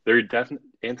 They're definitely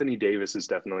Anthony Davis is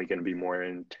definitely going to be more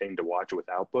entertaining to watch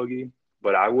without Boogie.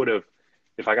 But I would have,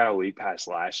 if I got a league pass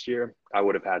last year, I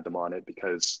would have had them on it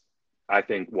because I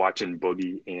think watching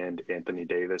Boogie and Anthony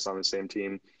Davis on the same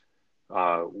team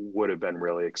would have been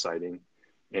really exciting.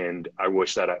 And I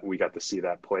wish that we got to see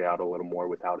that play out a little more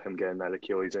without him getting that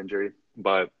Achilles injury.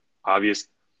 But obvious,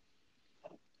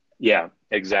 yeah,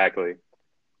 exactly.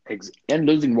 Ex- And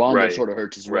losing Rondo right, sort of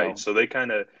hurts as right. well. So they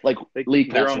kind of Like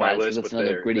league they're pass on my wise, because list, that's but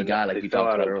another gritty guy, like they we fell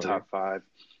talked out about of the earlier. top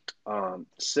five.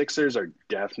 Sixers are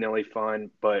definitely fun,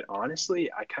 but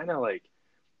honestly, I kind of like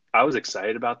I was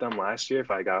excited about them last year.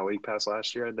 If I got a league pass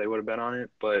last year, they would have been on it,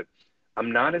 but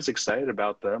I'm not as excited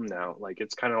about them now. Like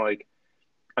it's kind of like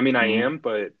I mean I Mhm. am,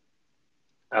 but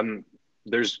I'm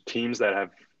there's teams that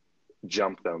have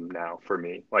jumped them now for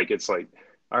me. Like it's like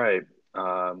all right,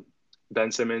 um,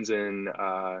 Ben Simmons and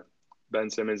Ben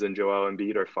Simmons and Joel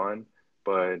Embiid are fun,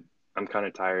 but I'm kind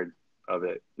of tired of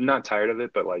it. Not tired of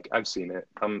it, but like I've seen it.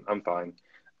 I'm fine.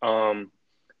 Um,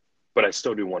 but I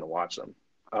still do want to watch them.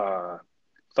 Uh,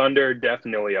 Thunder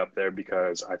definitely up there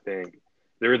because I think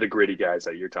they're the gritty guys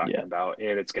that you're talking Yeah. about,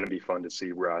 and it's going to be fun to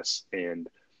see Russ and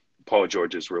Paul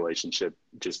George's relationship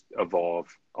just evolve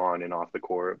on and off the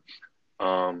court.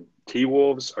 T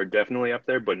Wolves are definitely up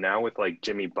there, but now with like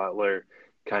Jimmy Butler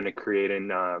kind of creating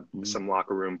Mhm. some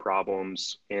locker room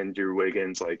problems, Andrew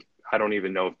Wiggins, like I don't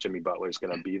even know if Jimmy Butler is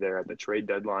going to be there at the trade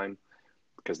deadline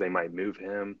because they might move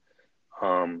him.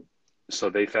 Um, so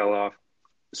they fell off.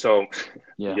 So I'm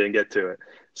Yeah. gonna get to it.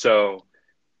 So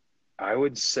I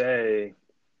would say,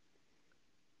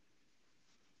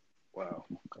 wow,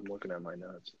 I'm looking at my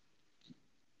notes.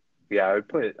 Yeah, I'd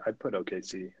put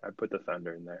OKC. I'd put the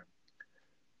Thunder in there.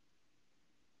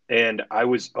 And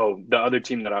the other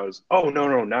team that I was oh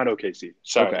no, not OKC.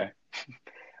 Sorry. Okay.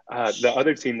 The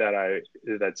other team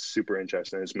that's super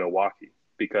interesting is Milwaukee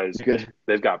because Good.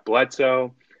 they've got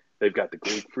Bledsoe, they've got the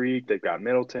Greek Freak, they've got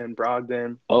Middleton,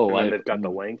 Brogdon, Oh, and then I. they've got the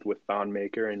length with Thon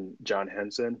Maker and John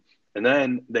Henson. And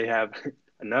then they have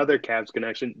another Cavs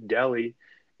connection, Delhi,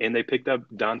 and they picked up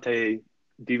Dante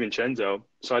DiVincenzo.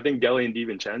 So I think Delhi and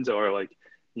DiVincenzo are like,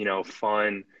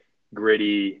 fun,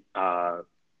 gritty,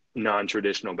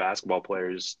 non-traditional basketball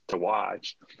players to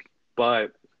watch.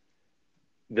 But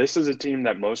this is a team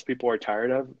that most people are tired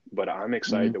of, but I'm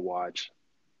excited Mhm. to watch.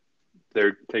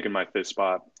 They're taking my fifth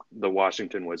spot, the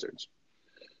Washington Wizards,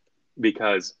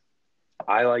 because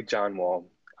I like John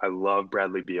Wall. I love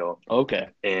Bradley Beal, Okay.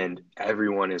 and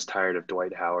everyone is tired of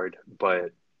Dwight Howard.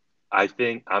 But I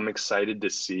think I'm excited to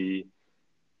see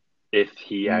if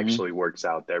he Mhm. actually works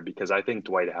out there because I think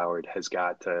Dwight Howard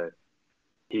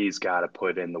he's got to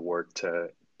put in the work to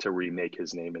remake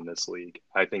his name in this league.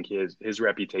 I think his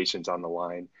reputation's on the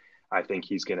line. I think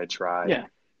he's going to try Yeah.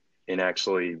 and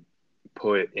actually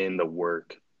put in the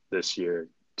work this year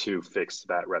to fix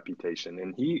that reputation.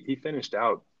 And he finished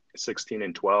out 16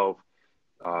 and 12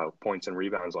 points and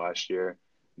rebounds last year.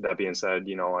 That being said,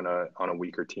 on a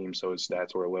weaker team, so his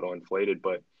stats were a little inflated.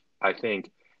 But I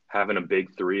think having a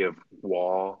big three of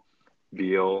Wall,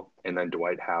 Beal, and then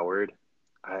Dwight Howard,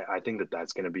 I think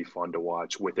that's going to be fun to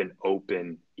watch with an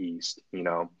open East.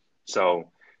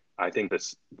 So I think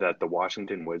that the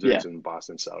Washington Yeah. Wizards and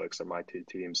Boston Celtics are my two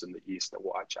teams in the East to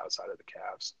watch outside of the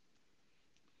Cavs.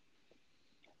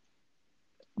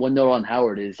 One note on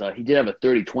Howard is he did have a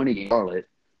 30-20 game in Charlotte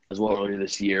as well earlier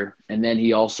this year, and then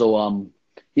he also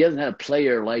he hasn't had a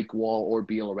player like Wall or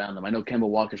Beal around him. I know Kemba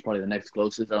Walker's probably the next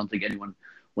closest. I don't think anyone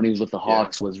when he was with the Yeah,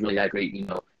 Hawks was really that great,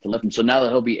 to lift him. So now that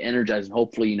he'll be energized, and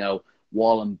hopefully,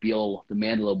 Wall and Beal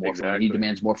demand a little more from him. He exactly.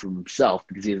 demands more from himself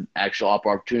because he has an actual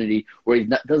opportunity where he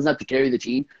doesn't have to carry the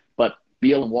team, but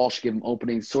Beal and Wall should give him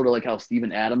openings, sort of like how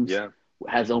Steven Adams Yeah,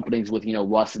 has openings with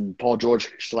Russ and Paul George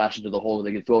slash into the hole.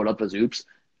 They can throw it up as oops.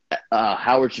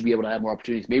 Howard should be able to have more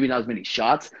opportunities. Maybe not as many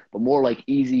shots, but more like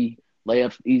easy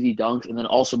layups, easy dunks, and then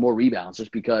also more rebounds,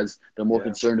 just because they're more yeah,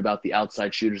 concerned about the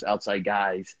outside shooters, outside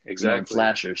guys, and exactly.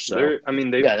 slashers. So I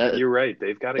mean, yeah, that you're right.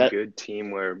 They've got a that good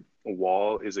team where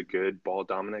Wall is a good ball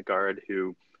dominant guard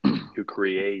who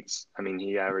creates. I mean,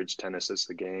 he averaged 10 assists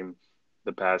a game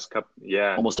the past couple.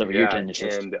 Yeah, almost every year yeah, 10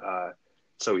 assists. and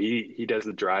so he does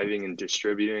the driving and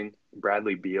distributing.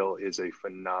 Bradley Beal is a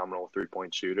phenomenal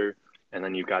 3-point shooter, and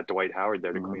then you've got Dwight Howard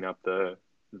there to Mm-hmm. clean up the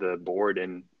board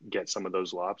and get some of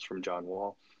those lobs from John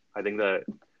Wall. I think that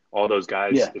all those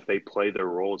guys, Yeah. if they play their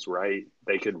roles right,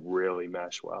 they could really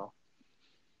mesh well.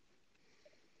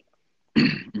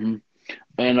 Mm-hmm.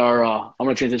 And I'm going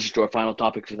to transition to our final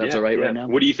topic, if that's all Yeah, right yeah. now.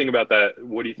 What do you think about that?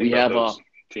 What do you think We about have those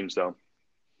teams, though?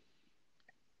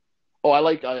 I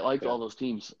liked Yeah, all those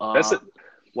teams. that's it.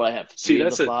 What I have See, three of the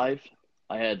that's it. five.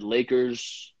 I had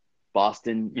Lakers,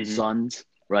 Boston, Hmm. Suns,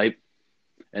 right?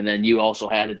 And then you also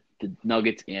had the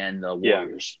Nuggets and the Yeah,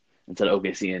 Warriors instead of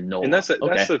OKC and and Nola. that's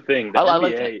Okay, the thing. I The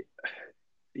like that. NBA,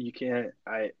 you can't.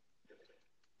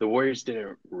 The Warriors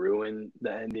didn't ruin the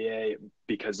NBA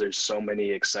because there's so many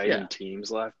exciting Yeah.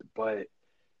 teams left, but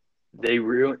they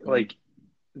ruin Mhm. like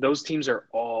those teams are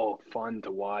all fun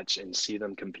to watch and see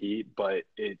them compete, but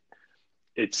it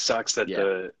sucks that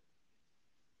Yeah.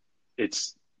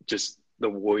 it's just the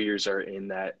Warriors are in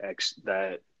that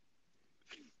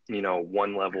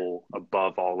one level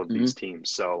above all of Hmm. these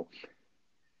teams. So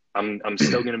I'm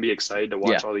still going to be excited to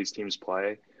watch Yeah. all these teams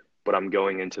play, but I'm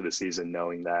going into the season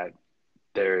knowing that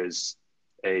there is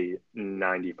a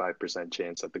 95%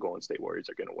 chance that the Golden State Warriors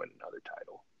are going to win another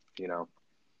title, you know.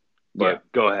 Yeah.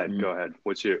 But go ahead, Mhm. go ahead.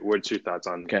 What's your thoughts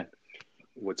on Okay.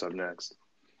 what's up next?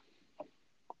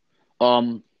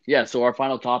 Yeah. So our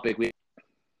final topic, we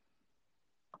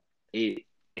eight,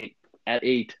 at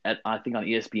 8 at I think on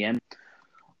ESPN.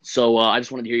 So I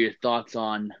just wanted to hear your thoughts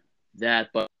on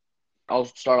that, but I'll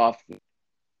start off.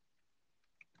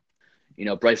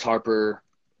 Bryce Harper.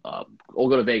 We'll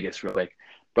go to Vegas real quick.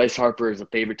 Bryce Harper is a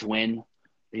favorite to win.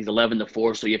 He's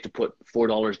 11-4, so you have to put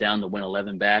 $4 down to win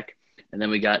 11 back. And then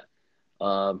we got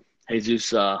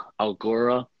Jesus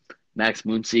Algora, Max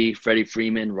Muncy, Freddie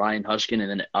Freeman, Ryan Hushkin,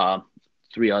 and then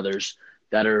three others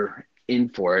that are in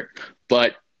for it.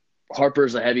 But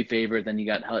Harper's a heavy favorite. Then you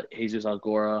got Jesus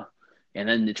Algora, and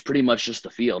then it's pretty much just the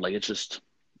field. Like it's just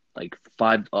like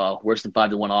worse than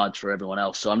 5-1 odds for everyone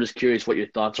else. So I'm just curious what your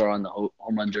thoughts are on the home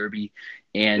run derby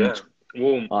Yeah. and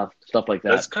Well, stuff like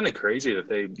that's that. kind of crazy that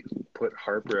they put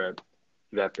Harper at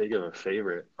that big of a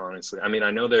favorite, honestly. I mean,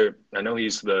 I know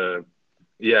he's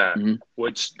yeah, Mm-hmm.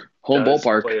 which Home does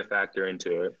ballpark. play a factor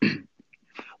into it.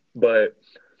 But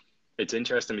it's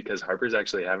interesting because Harper's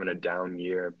actually having a down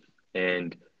year,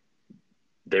 and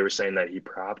they were saying that he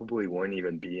probably wouldn't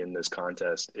even be in this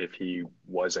contest if he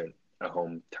wasn't a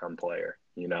hometown player,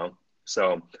 you know?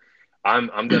 So I'm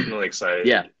definitely excited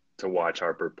Yeah. to watch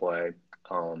Harper play.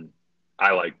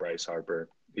 I like Bryce Harper.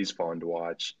 He's fun to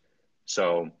watch.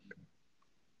 So,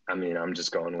 I mean, I'm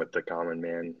just going with the common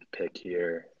man pick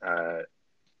here.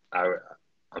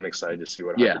 I'm excited to see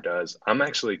what Yeah. Harper does. I'm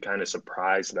actually kind of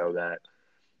surprised though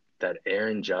that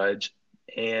Aaron Judge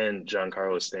and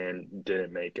Giancarlo Stan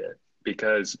didn't make it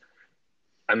because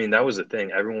I mean that was the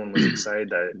thing. Everyone was excited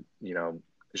that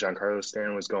Giancarlo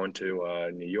Stan was going to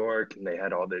New York, and they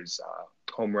had all these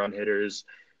home run hitters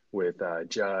with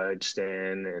Judge,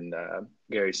 Stan, and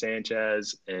Gary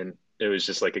Sanchez, and it was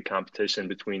just like a competition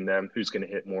between them who's going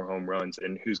to hit more home runs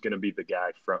and who's going to be the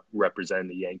guy representing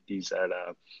the Yankees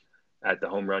at the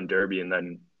home run derby, and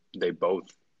then they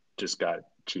both just got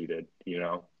cheated,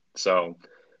 So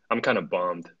I'm kind of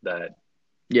bummed that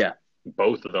Yeah.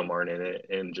 both of them aren't in it,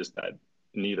 and just that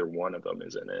neither one of them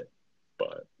is in it.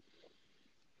 But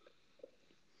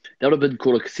That would have been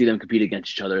cool to see them compete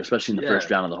against each other, especially in the yeah, first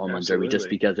round of the home run derby, just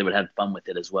absolutely. because they would have fun with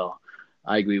it as well.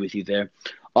 I agree with you there.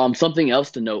 Something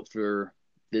else to note for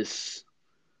this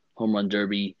home run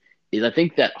derby is I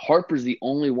think that Harper's the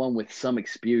only one with some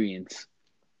experience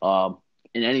in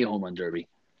any home run derby.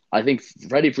 I think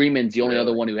Freddie Freeman's the only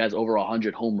other Really? one who has over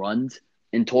 100 home runs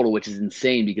in total, which is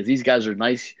insane because these guys are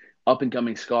nice up and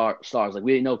coming stars. Like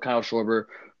we didn't know Kyle Schwarber,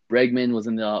 Bregman was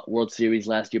in the World Series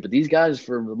last year, but these guys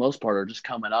for the most part are just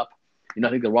coming up. I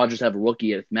think the Rogers have a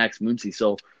rookie at Max Muncy,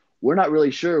 so we're not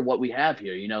really sure what we have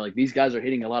here. Like these guys are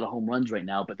hitting a lot of home runs right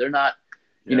now, but they're not.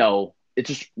 Yeah. It's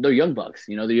just they're young bucks.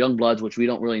 They're young bloods, which we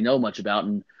don't really know much about.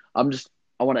 And I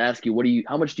want to ask you,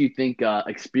 how much do you think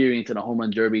experience in a home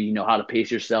run derby, how to pace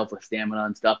yourself with stamina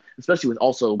and stuff, especially with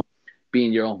also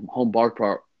being your own home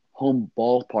ballpark,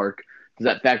 does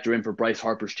that factor in for Bryce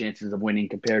Harper's chances of winning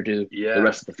compared to the Yeah,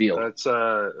 rest of the field? that's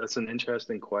an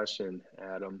interesting question,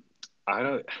 Adam. I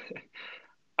don't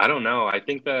I don't know. I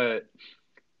think that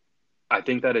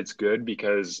it's good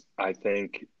because I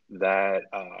think that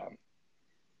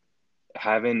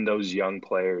having those young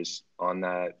players on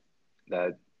that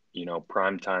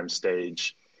primetime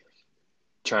stage,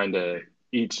 trying to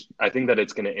each, I think that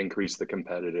it's going to increase the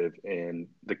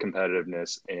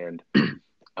competitiveness and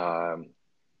um,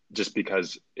 just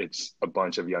because it's a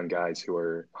bunch of young guys who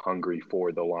are hungry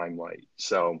for the limelight.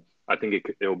 So I think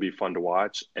it'll be fun to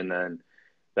watch. And then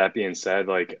that being said,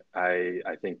 like I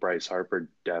think Bryce Harper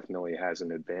definitely has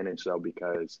an advantage though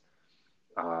because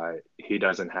he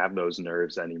doesn't have those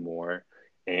nerves anymore,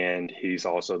 and he's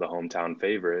also the hometown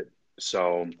favorite.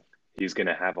 So he's going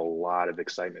to have a lot of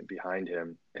excitement behind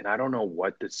him. And I don't know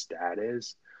what the stat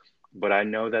is, but I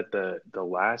know that the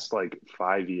last like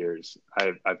 5 years,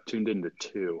 I've tuned into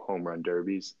two home run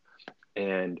derbies,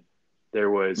 and there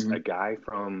was Mm-hmm. a guy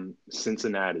from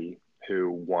Cincinnati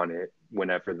who won it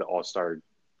whenever the All Star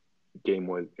game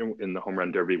was in the home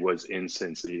run derby was in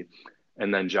Cincy,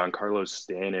 and then Giancarlo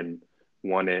Stanton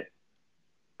won it.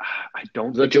 I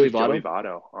don't Is that think it Joey was Joey Votto?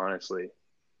 Votto, honestly.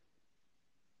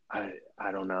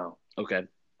 I don't know. Okay,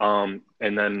 And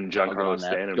then I'll go Giancarlo on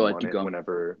that. Go Stanton ahead, won keep it going.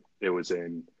 whenever it was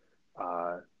in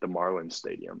the Marlins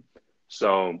Stadium.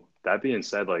 So that being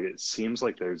said, like it seems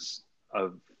like there's a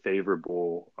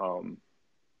favorable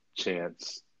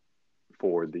chance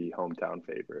for the hometown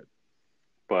favorite,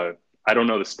 but I don't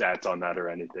know the stats on that or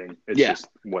anything. It's Yeah. just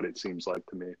what it seems like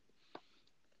to me.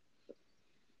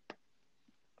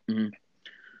 Mm-hmm.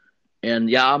 And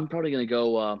yeah, I'm probably gonna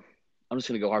go. I'm just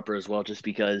gonna go Harper as well, just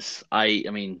because I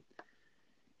mean,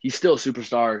 he's still a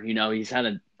superstar. He's had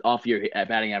an off year at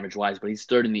batting average wise, but he's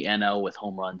third in the NL with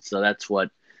home runs. So that's what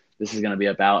this is going to be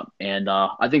about. And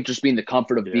I think just being the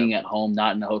comfort of Yeah, being at home,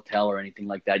 not in a hotel or anything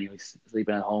like that,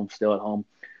 sleeping at home, still at home,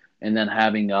 and then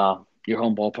having your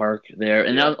home ballpark there,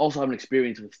 and yeah, now also having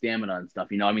experience with stamina and stuff.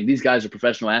 I mean, these guys are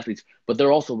professional athletes, but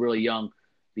they're also really young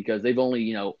because they've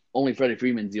only Freddie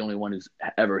Freeman's the only one who's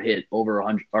ever hit over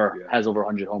 100 or yeah. has over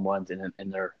 100 home runs in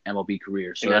their MLB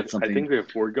career. So And that's I something think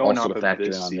if we're going also off to of factor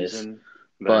in this on this. season,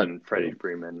 But then Freddie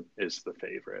Freeman is the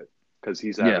favorite because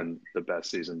he's yeah, having the best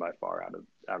season by far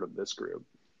out of this group.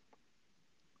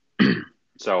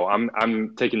 So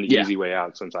I'm taking the yeah, easy way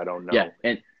out since I don't yeah, know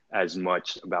and as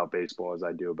much about baseball as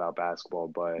I do about basketball,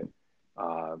 but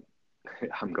uh,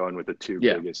 I'm going with the two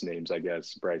yeah, biggest names, I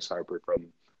guess. Bryce Harper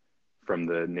from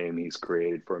the name he's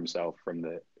created for himself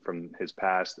from his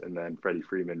past, and then Freddie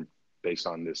Freeman based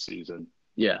on this season.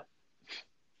 yeah,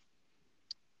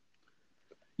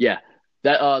 yeah.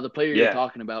 That the player you were Yeah.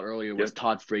 talking about earlier was Yep.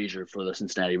 Todd Frazier for the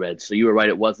Cincinnati Reds. So you were right;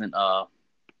 it wasn't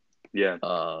Yeah.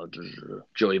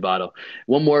 Joey Votto.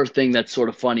 One more thing that's sort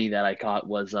of funny that I caught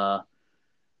was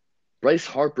Bryce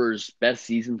Harper's best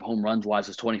season home runs wise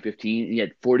was 2015. He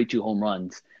had 42 home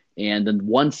runs, and then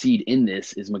one seed in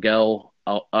this is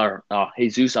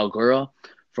Jesus Alguera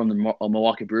from the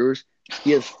Milwaukee Brewers.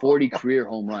 He has 40 career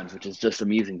home runs, which is just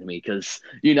amusing to me because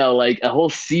like a whole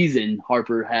season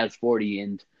Harper has 40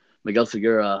 and Miguel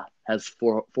Segura has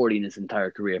 40 in his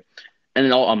entire career. And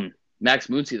then Max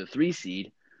Muncy, the 3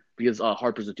 seed, because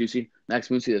Harper's a 2 seed. Max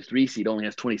Muncy, the 3 seed, only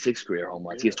has 26 career home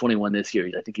runs. He has 21 this year.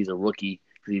 I think he's a rookie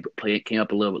because came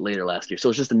up a little bit later last year. So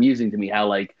it's just amusing to me how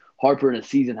like Harper in a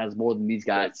season has more than these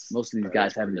guys. Most of these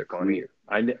guys have in their funny.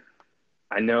 career.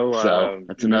 I know So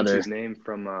that's Moonsy's another. name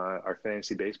from our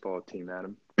fantasy baseball team,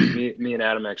 Adam. Me and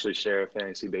Adam actually share a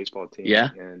fantasy baseball team, Yeah.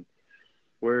 and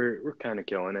we're kind of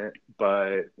killing it.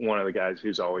 But one of the guys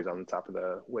who's always on the top of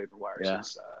the waiver wires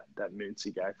is that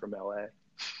Moonsy guy from LA.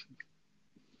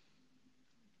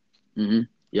 Mm-hmm.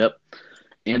 Yep.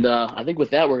 And I think with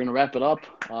that, we're going to wrap it up.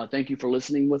 Thank you for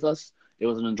listening with us. It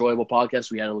was an enjoyable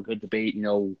podcast. We had a good debate,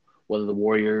 whether the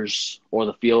Warriors or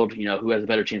the field, who has a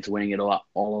better chance of winning it all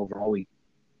overall. We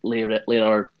laid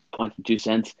our points and 2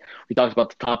 cents. We talked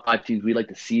about the top 5 teams we'd like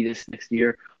to see this next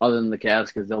year, other than the Cavs,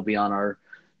 because they'll be on our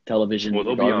television Well,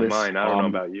 they'll regardless. be on mine. I don't know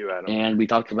about you, Adam. And we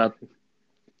talked about,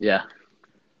 yeah.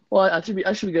 Well, I should be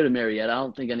good to Marietta. I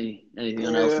don't think anything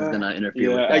else is Yeah, gonna interfere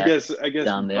yeah. with I that guess I guess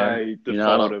down there. by I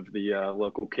default don't of the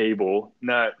local cable,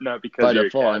 not because by you're a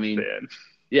default. I Cavs mean, fan.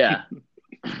 yeah.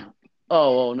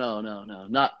 Oh, no, no, no,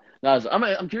 not as.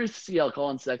 I'm curious to see how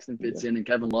Colin Sexton fits in and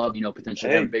Kevin Love.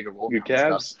 Potentially have a Hey, bigger role your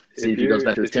now and stuff. Cavs. See if he goes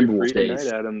back to his If you're Timberwolves free tonight, days.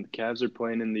 Adam, the Cavs are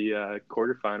playing in the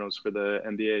quarterfinals for the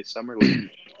NBA Summer League.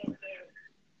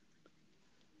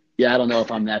 Yeah, I don't know if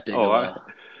I'm that big Oh, of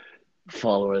a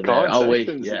follower there. Colin I'll wait.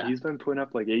 Sexton's Yeah. he's been putting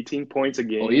up like 18 points a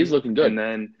Oh, he's game, looking and good.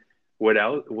 then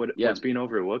Yeah. what's being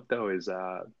overlooked though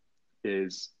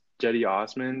is Jetty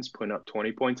Osman's putting up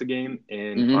 20 points a game,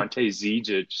 and Mm-hmm. Ante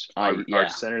Zizic, our Yeah.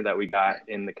 center that we got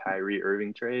in the Kyrie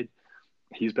Irving trade,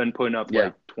 he's been putting up Yeah.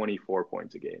 like 24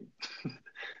 points a game.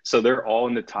 So they're all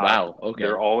in the top. Wow. Okay.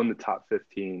 They're all in the top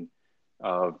 15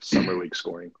 of summer league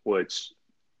scoring, which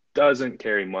doesn't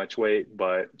carry much weight,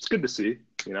 but it's good to see.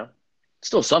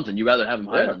 Still something. You'd rather have him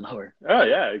higher Yeah. than lower. Oh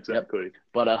yeah, Yep. exactly.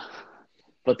 But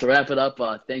to wrap it up,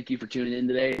 thank you for tuning in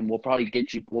today, and we'll probably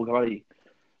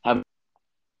have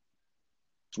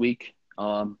this week.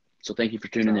 So thank you for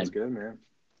tuning Sounds in. good, man.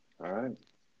 All right.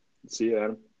 See you,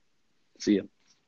 Adam. See you.